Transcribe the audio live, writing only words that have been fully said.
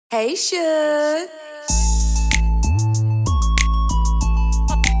Hey, Suge.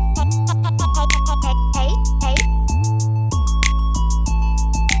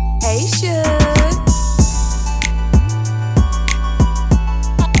 Hey, Suge.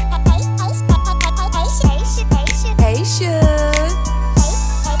 Hey, Suge. Hey, Suge.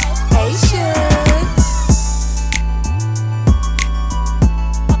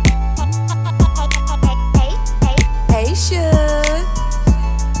 Hey, Suge.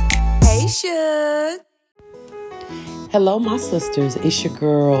 Hey, Suge. Hello, my sisters. It's your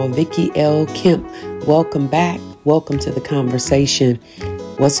girl, Vicky L. Kemp. Welcome back. Welcome to the conversation.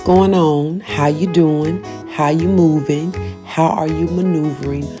 What's going on? How you doing? How you moving? How are you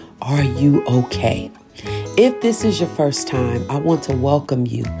maneuvering? Are you okay? If this is your first time, I want to welcome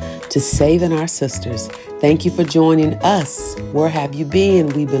you to Saving Our Sisters. Thank you for joining us. Where have you been?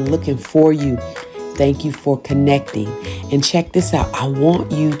 We've been looking for you. Thank you for connecting. And check this out. I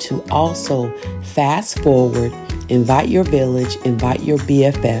want you to also fast forward, invite your village, invite your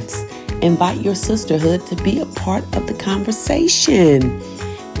BFFs, invite your sisterhood to be a part of the conversation.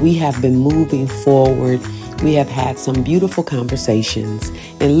 We have been moving forward. We have had some beautiful conversations.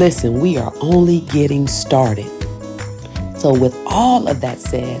 And listen, we are only getting started. So with all of that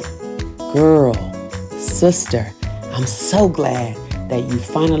said, girl, sister, I'm so glad that you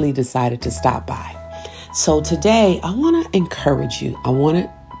finally decided to stop by. So today I want to encourage you. I wanted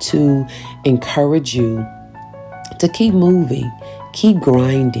to encourage you to keep moving, keep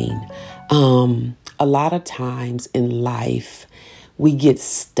grinding. A lot of times in life, we get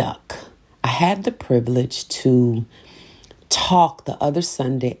stuck. I had the privilege to talk the other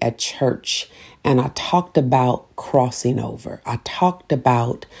Sunday at church, and I talked about crossing over. I talked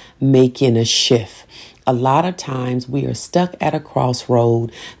about making a shift. A lot of times we are stuck at a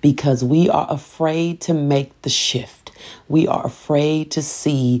crossroad because we are afraid to make the shift. We are afraid to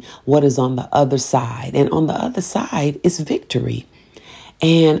see what is on the other side. And on the other side is victory.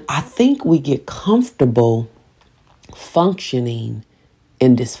 And I think we get comfortable functioning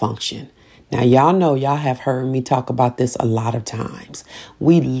in dysfunction. Now, y'all know, y'all have heard me talk about this a lot of times.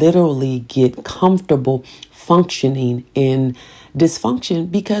 We literally get comfortable functioning in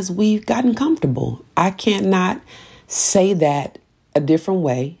dysfunction because we've gotten comfortable. I cannot say that a different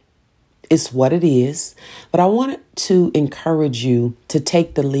way. It's what it is. But I wanted to encourage you to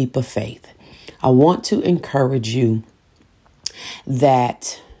take the leap of faith. I want to encourage you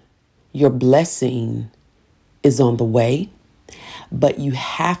that your blessing is on the way, but you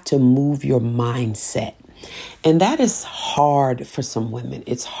have to move your mindset. And that is hard for some women.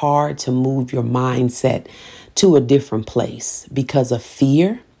 It's hard to move your mindset to a different place because of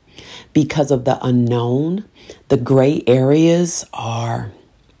fear, because of the unknown. The gray areas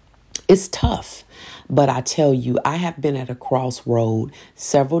it's tough. But I tell you, I have been at a crossroad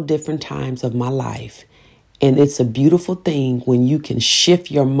several different times of my life. And it's a beautiful thing when you can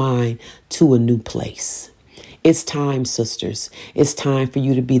shift your mind to a new place. It's time, sisters. It's time for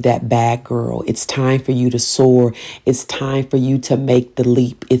you to be that bad girl. It's time for you to soar. It's time for you to make the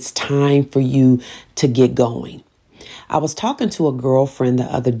leap. It's time for you to get going. I was talking to a girlfriend the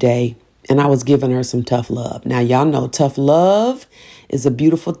other day, and I was giving her some tough love. Now, y'all know tough love is a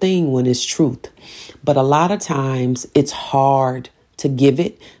beautiful thing when it's truth. But a lot of times it's hard to give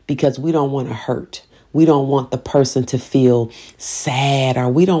it because we don't want to hurt. We don't want the person to feel sad, or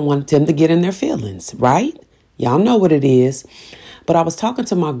we don't want them to get in their feelings, right? Y'all know what it is. But I was talking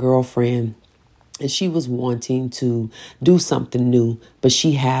to my girlfriend, and she was wanting to do something new, but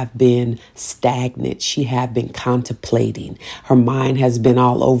she have been stagnant. She have been contemplating. Her mind has been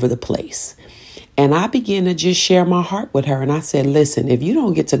all over the place. And I began to just share my heart with her. And I said, listen, if you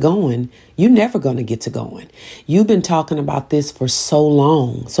don't get to going, you're never going to get to going. You've been talking about this for so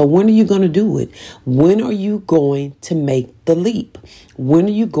long. So when are you going to do it? When are you going to make the leap? When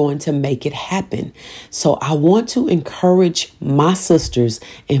are you going to make it happen? So I want to encourage my sisters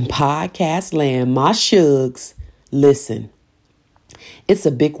in podcast land, my shugs. Listen, it's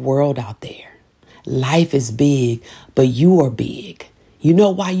a big world out there. Life is big, but you are big. You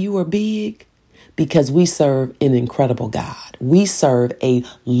know why you are big? Because we serve an incredible God. We serve a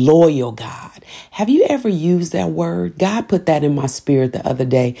loyal God. Have you ever used that word? God put that in my spirit the other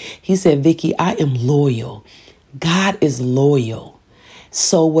day. He said, Vicky, I am loyal. God is loyal.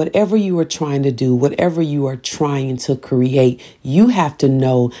 So whatever you are trying to do, whatever you are trying to create, you have to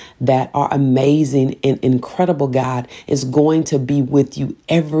know that our amazing and incredible God is going to be with you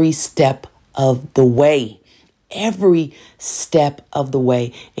every step of the way. Every step of the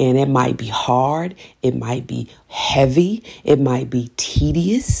way. And it might be hard. It might be heavy. It might be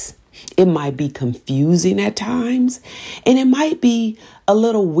tedious. It might be confusing at times, and it might be a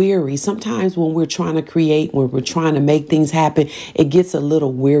little weary. Sometimes when we're trying to create, when we're trying to make things happen, it gets a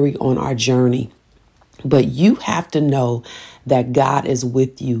little weary on our journey. But you have to know that God is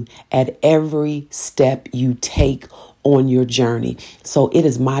with you at every step you take on your journey. So it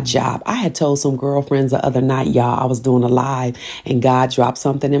is my job. I had told some girlfriends the other night, y'all, I was doing a live and God dropped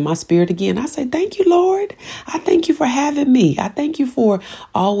something in my spirit again. I said, thank you, Lord. I thank you for having me. I thank you for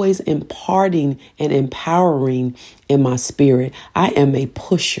always imparting and empowering in my spirit. I am a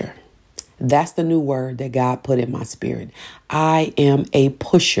pusher. That's the new word that God put in my spirit. I am a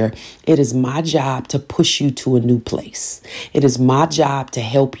pusher. It is my job to push you to a new place. It is my job to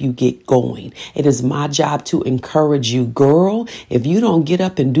help you get going. It is my job to encourage you. Girl, if you don't get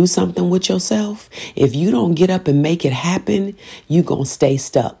up and do something with yourself, if you don't get up and make it happen, you're going to stay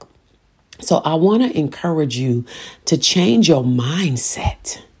stuck. So I want to encourage you to change your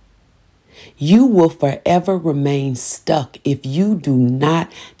mindset. You will forever remain stuck if you do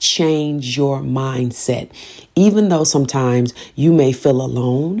not change your mindset. Even though sometimes you may feel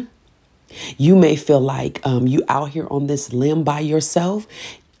alone, you may feel like you out here on this limb by yourself.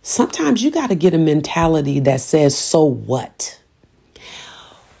 Sometimes you got to get a mentality that says, so what?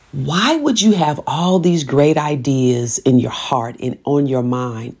 Why would you have all these great ideas in your heart and on your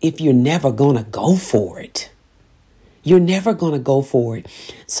mind if you're never going to go for it? You're never going to go for it.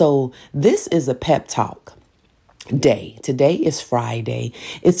 So this is a pep talk day. Today is Friday.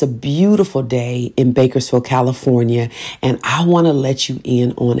 It's a beautiful day in Bakersfield, California. And I want to let you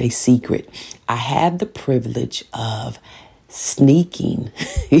in on a secret. I had the privilege of sneaking.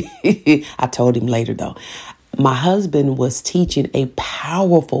 I told him later, though. My husband was teaching a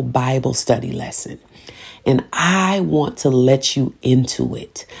powerful Bible study lesson. And I want to let you into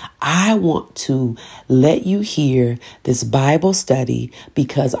it. I want to let you hear this Bible study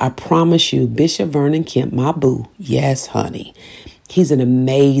because I promise you, Bishop Vernon Kemp, my boo, yes, honey, he's an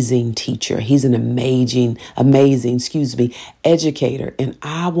amazing teacher. He's an amazing, educator. And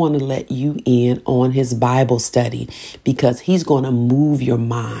I want to let you in on his Bible study because he's going to move your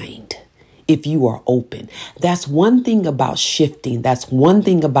mind. If you are open. That's one thing about shifting. That's one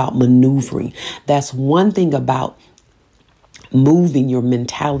thing about maneuvering. That's one thing about moving your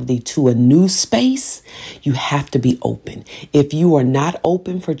mentality to a new space. You have to be open. If you are not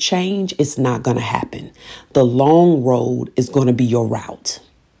open for change, it's not going to happen. The long road is going to be your route.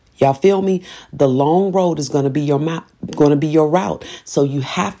 Y'all feel me? The long road is going to be your route. So you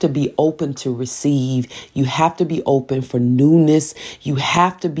have to be open to receive. You have to be open for newness. You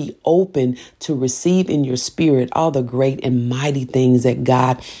have to be open to receive in your spirit all the great and mighty things that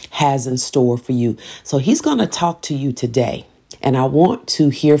God has in store for you. So he's going to talk to you today. And I want to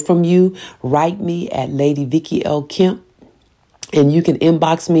hear from you. Write me at Lady Vicky L. Kemp. And you can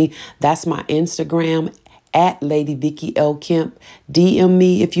inbox me. That's my Instagram at Lady Vicky L. Kemp. DM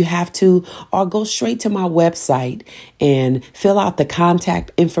me if you have to, or go straight to my website and fill out the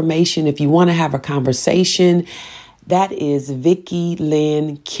contact information if you want to have a conversation. That is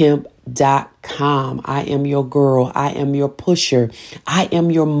VickyLynnKemp.com. I am your girl. I am your pusher. I am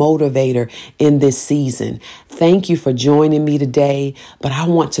your motivator in this season. Thank you for joining me today. But I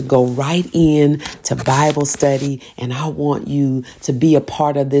want to go right in to Bible study, and I want you to be a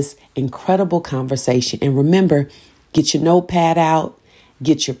part of this incredible conversation. And remember, get your notepad out,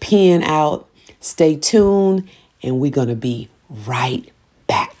 get your pen out, stay tuned, and we're going to be right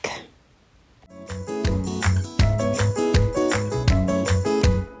back.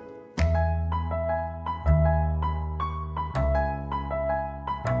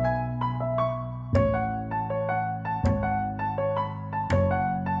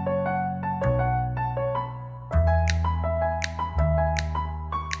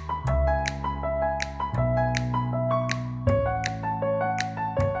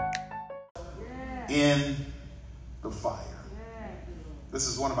 In the fire. This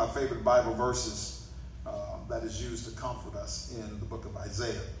is one of my favorite Bible verses that is used to comfort us in the book of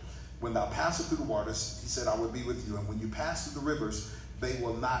Isaiah. When thou passest through the waters, he said, I will be with you. And when you pass through the rivers, they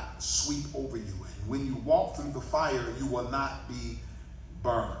will not sweep over you. And when you walk through the fire, you will not be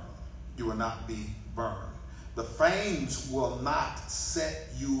burned. You will not be burned. The flames will not set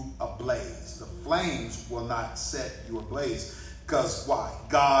you ablaze. The flames will not set you ablaze. Because why?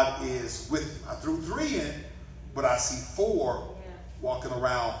 God is with you. I threw 3 in, but I see 4 walking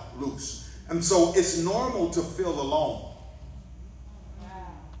around loose. And so it's normal to feel alone.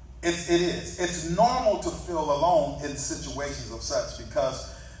 It is. It's normal to feel alone in situations of such,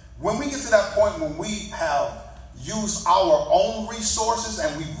 because when we get to that point when we have used our own resources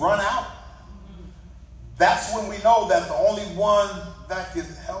and we've run out, that's when we know that the only one that can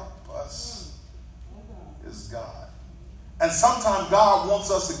help is God. And sometimes God wants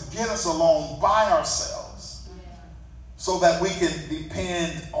us to get us along by ourselves so that we can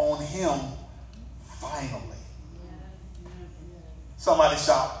depend on him finally. Somebody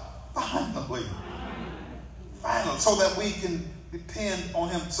shout, finally. Finally. So that we can depend on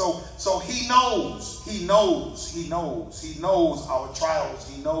him. So he knows our trials.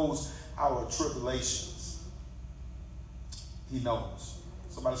 He knows our tribulations. He knows.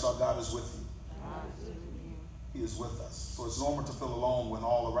 Somebody shout, God is with you. He is with us. So it's normal to feel alone when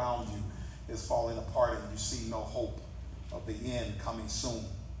all around you is falling apart and you see no hope of the end coming soon.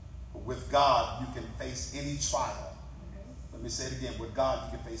 But with God, you can face any trial. Let me say it again. With God,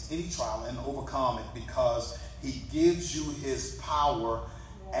 you can face any trial and overcome it because he gives you his power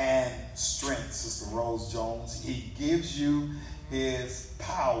and strength, Sister Rose Jones. He gives you his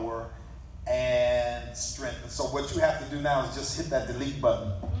power and strength. And so what you have to do now is just hit that delete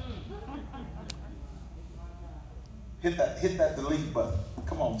button. Hit that delete button.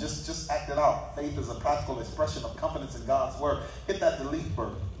 Come on, just act it out. Faith is a practical expression of confidence in God's word. Hit that delete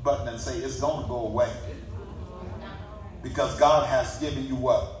button and say it's going to go away. Because God has given you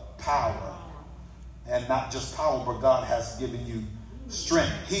what? Power. And not just power, but God has given you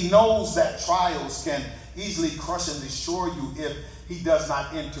strength. He knows that trials can easily crush and destroy you if he does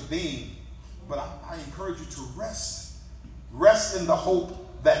not intervene. But I encourage you to rest. Rest in the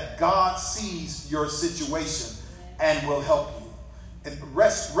hope that God sees your situation and will help you. And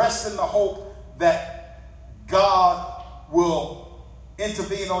rest in the hope that God will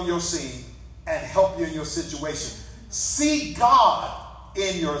intervene on your scene and help you in your situation. See God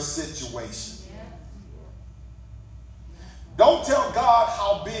in your situation. Don't tell God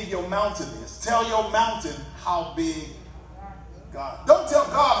how big your mountain is. Tell your mountain how big God. Don't tell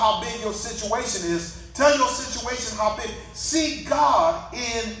God how big your situation is. Tell your situation how big. See God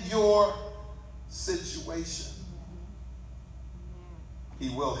in your situation. He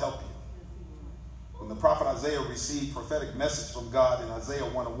will help you. When the prophet Isaiah received prophetic message from God in Isaiah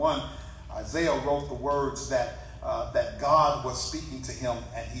 1:1, Isaiah wrote the words that God was speaking to him,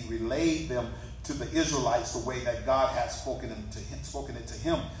 and he relayed them to the Israelites the way that God had spoken it to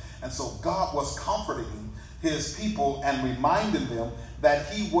him. And so God was comforting his people and reminding them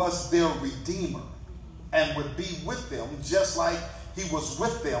that he was their redeemer and would be with them just like he was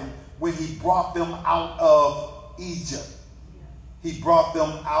with them when he brought them out of Egypt. He brought them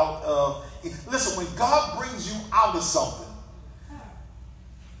out of... Listen, when God brings you out of something,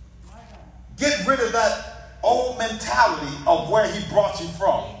 get rid of that old mentality of where he brought you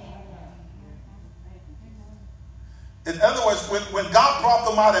from. In other words, when God brought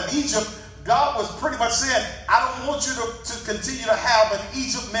them out of Egypt, God was pretty much saying, I don't want you to continue to have an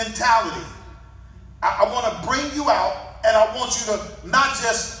Egypt mentality. I want to bring you out, and I want you to not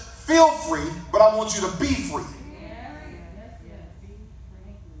just feel free, but I want you to be free.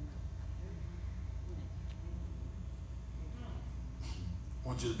 I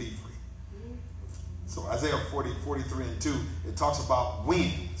want you to be free. So Isaiah 43:2, it talks about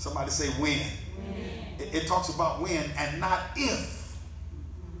when. Somebody say when. It talks about when and not if.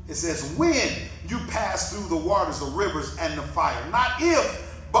 It says when you pass through the waters, the rivers, and the fire. Not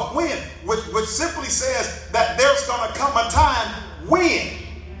if, but when. Which simply says that there's going to come a time when.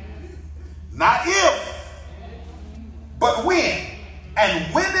 Not if, but when.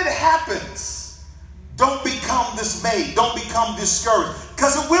 And when it happens, don't become dismayed. Don't become discouraged.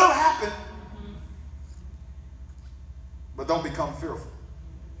 Because it will happen. But don't become fearful.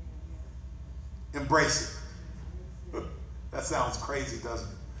 Embrace it. That sounds crazy, doesn't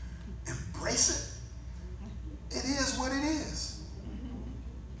it? Embrace it. It is what it is.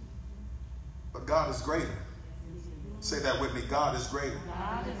 But God is greater. Say that with me. God is greater.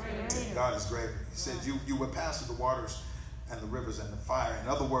 God is greater. He said you will pass through the waters and the rivers and the fire. In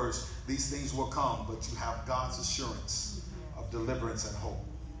other words, these things will come, but you have God's assurance of deliverance and hope.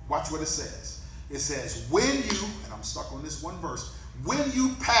 Watch what it says. It says, when you, and I'm stuck on this one verse, when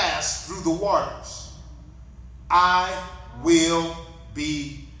you pass through the waters, I will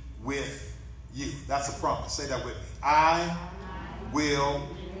be with you. That's a promise. Say that with me. I will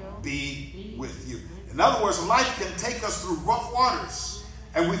be with you. In other words, life can take us through rough waters,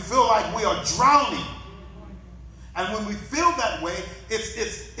 and we feel like we are drowning. And when we feel that way,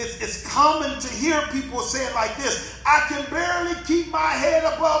 it's common to hear people say it like this: I can barely keep my head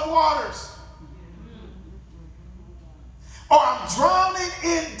above waters. Or I'm drowning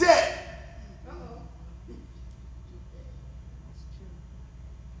in debt.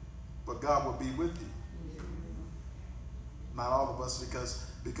 But God will be with you. Not all of us,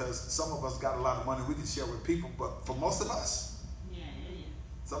 because some of us got a lot of money we can share with people, but for most of us,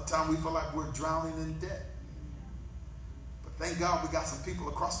 sometimes we feel like we're drowning in debt. Thank God we got some people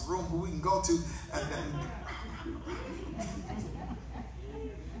across the room who we can go to. And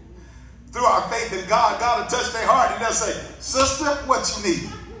through our faith in God, God will touch their heart. And they'll say, sister, what you need?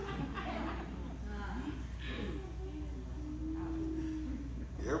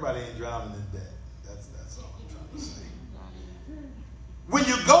 Everybody ain't drowning in debt. That's all I'm trying to say. When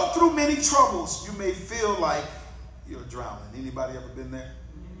you go through many troubles, you may feel like you're drowning. Anybody ever been there?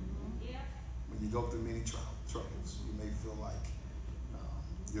 When you go through many troubles, you may feel like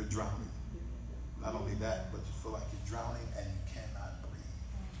you're drowning. Not only that, but you feel like you're drowning and you cannot breathe.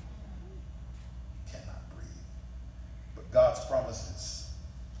 You cannot breathe. But God's promises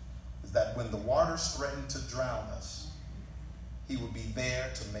is that when the waters threaten to drown us, He will be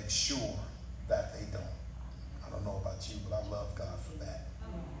there to make sure that they don't. I don't know about you, but I love God for that.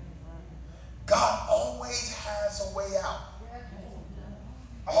 God always has a way out.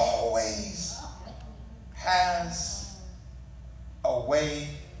 Always has a way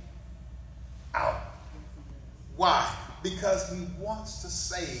out. Why? Because He wants to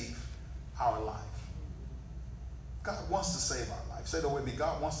save our life. God wants to save our life. Say that with me.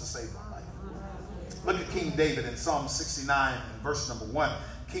 God wants to save our life. Look at King David in Psalm 69 and verse number 1.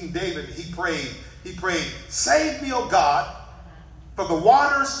 King David, he prayed, save me, O God, for the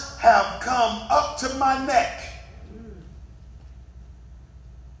waters have come up to my neck.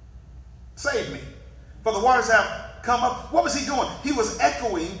 Save me, for the waters have come up. What was he doing? He was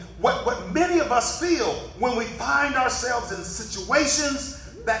echoing what many of us feel when we find ourselves in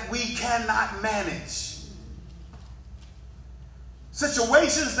situations that we cannot manage.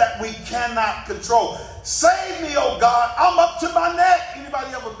 Situations that we cannot control. Save me, oh God. I'm up to my neck.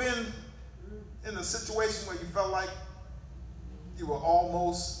 Anybody ever been in a situation where you felt like you were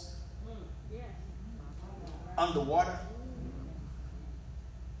almost underwater?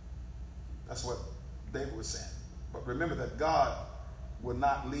 That's what David was saying. But remember that God will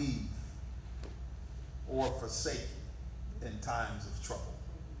not leave or forsake you in times of trouble.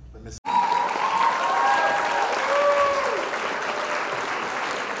 Let me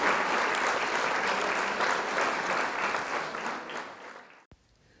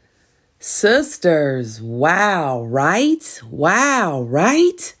Sisters, wow, right? Wow,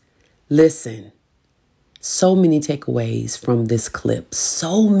 right? Listen, so many takeaways from this clip,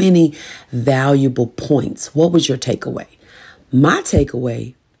 so many valuable points. What was your takeaway? My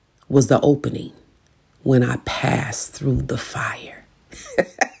takeaway was the opening, when I passed through the fire.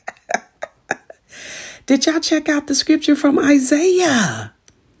 Did y'all check out the scripture from Isaiah?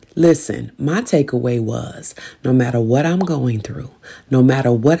 Listen, my takeaway was no matter what I'm going through, no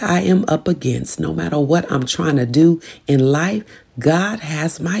matter what I am up against, no matter what I'm trying to do in life, God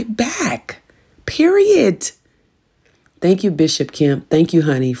has my back. Period. Thank you, Bishop Kemp. Thank you,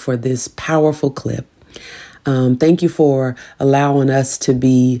 honey, for this powerful clip. Thank you for allowing us to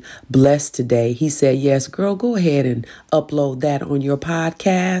be blessed today. He said, yes, girl, go ahead and upload that on your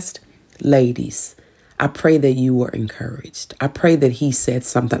podcast. Ladies, I pray that you were encouraged. I pray that he said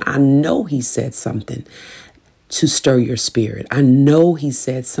something. I know he said something to stir your spirit. I know he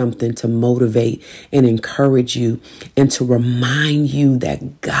said something to motivate and encourage you and to remind you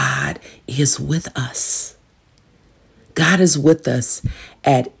that God is with us. God is with us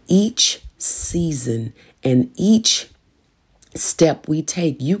at each season and each step we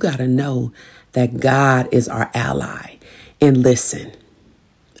take. You got to know that God is our ally. And listen,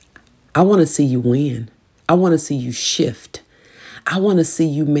 I want to see you win. I want to see you shift. I want to see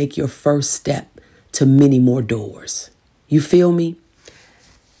you make your first step to many more doors. You feel me?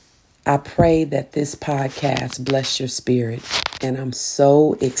 I pray that this podcast bless your spirit. And I'm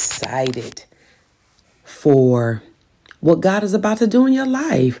so excited for what God is about to do in your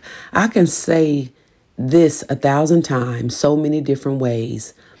life. I can say this 1,000 times, so many different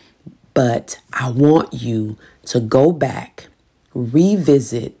ways, but I want you to go back,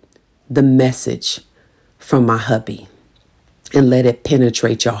 revisit the message from my hubby and let it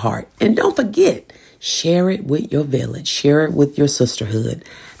penetrate your heart. And don't forget, share it with your village, share it with your sisterhood,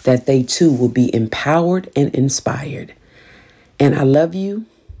 that they too will be empowered and inspired. And I love you.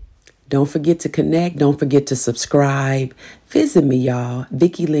 Don't forget to connect. Don't forget to subscribe. Visit me, y'all,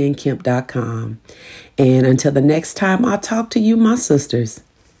 VickyLynnKemp.com. And until the next time I talk to you, my sisters,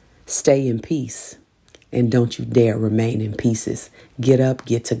 stay in peace. And don't you dare remain in pieces. Get up,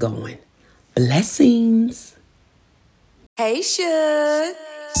 get to going. Blessings. Hey, Shug.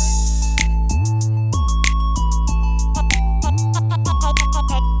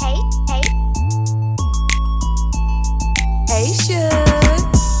 Hey, Shug.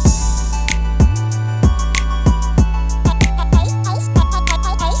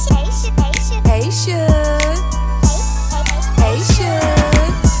 Hey, Shug.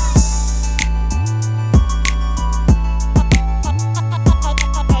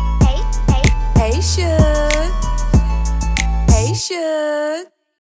 Should.